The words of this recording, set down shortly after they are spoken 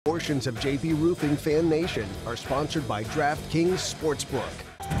Portions of JP Roofing Fan Nation are sponsored by DraftKings Sportsbook.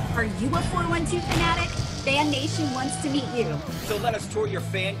 Are you a 412 fanatic? Fan Nation wants to meet you. So let us tour your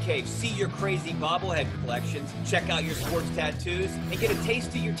fan cave, see your crazy bobblehead collections, check out your sports tattoos, and get a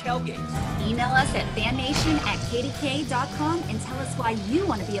taste of your tailgates. Email us at fannation@kdka.com and tell us why you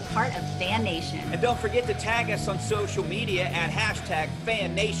want to be a part of Fan Nation. And don't forget to tag us on social media at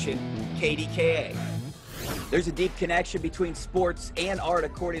 #FanNationKDKA. There's a deep connection between sports and art,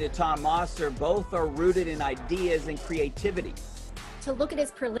 according to Tom Mosser. Both are rooted in ideas and creativity. To look at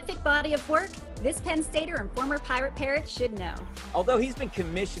his prolific body of work, this Penn Stater and former Pirate Parrot should know. Although he's been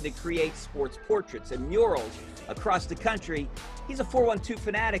commissioned to create sports portraits and murals across the country, he's a 412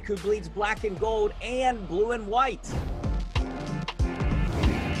 fanatic who bleeds black and gold and blue and white.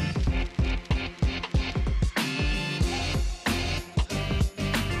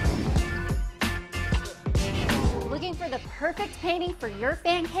 Looking for the perfect painting for your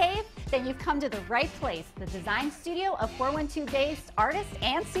fan cave? Then you've come to the right place, the design studio of 412-based artist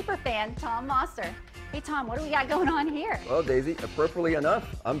and superfan Tom Mosser. Hey Tom, what do we got going on here? Well, Daisy, appropriately enough,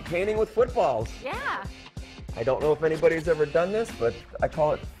 I'm painting with footballs. Yeah. I don't know if anybody's ever done this, but I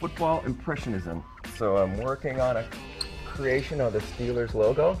call it football impressionism. So I'm working on a creation of the Steelers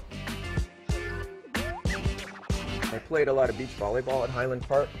logo. I played a lot of beach volleyball at Highland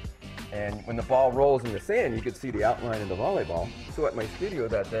Park. And when the ball rolls in the sand, you could see the outline of the volleyball. So at my studio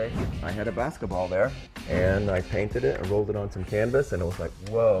that day, I had a basketball there, and I painted it and rolled it on some canvas, and it was like,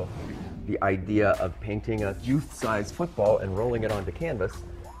 whoa. The idea of painting a youth-sized football and rolling it onto canvas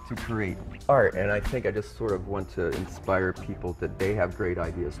to create art. And I think I just sort of want to inspire people that they have great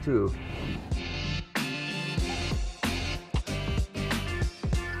ideas too.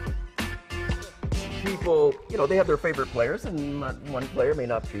 People, you know, they have their favorite players, and one player may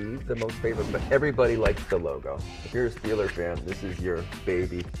not be the most favorite, but everybody likes the logo. If you're a Steeler fan, this is your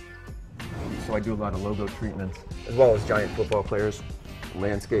baby. So I do a lot of logo treatments, as well as giant football players,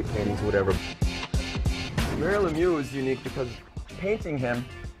 landscape paintings, whatever. Marilyn Mew is unique because painting him,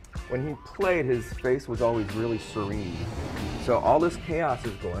 when he played, his face was always really serene. So all this chaos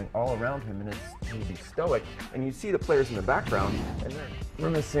is going all around him, and he'd be stoic. And you see the players in the background, and they're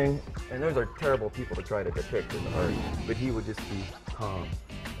grimacing, and those are terrible people to try to depict in the art. But he would just be calm,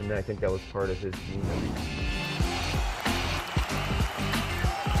 and I think that was part of his genius.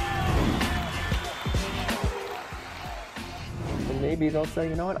 And maybe they'll say,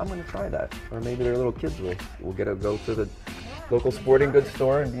 you know what, I'm going to try that. Or maybe their little kids will get to go to the local sporting goods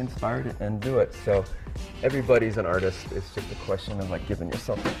store and be inspired and do it. So everybody's an artist. It's just a question of like giving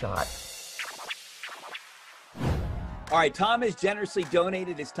yourself a shot. All right, Tom has generously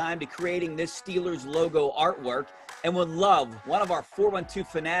donated his time to creating this Steelers logo artwork and would love one of our 412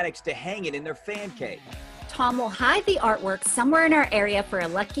 fanatics to hang it in their fan cave. Tom will hide the artwork somewhere in our area for a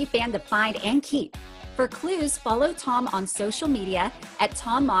lucky fan to find and keep. For clues, follow Tom on social media at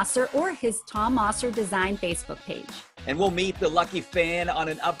Tom Mosser or his Tom Mosser Design Facebook page. And we'll meet the lucky fan on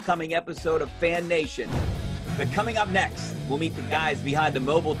an upcoming episode of Fan Nation. But coming up next, we'll meet the guys behind the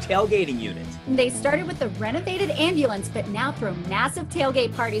mobile tailgating unit. They started with the renovated ambulance, but now throw massive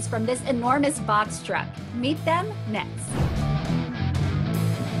tailgate parties from this enormous box truck. Meet them next.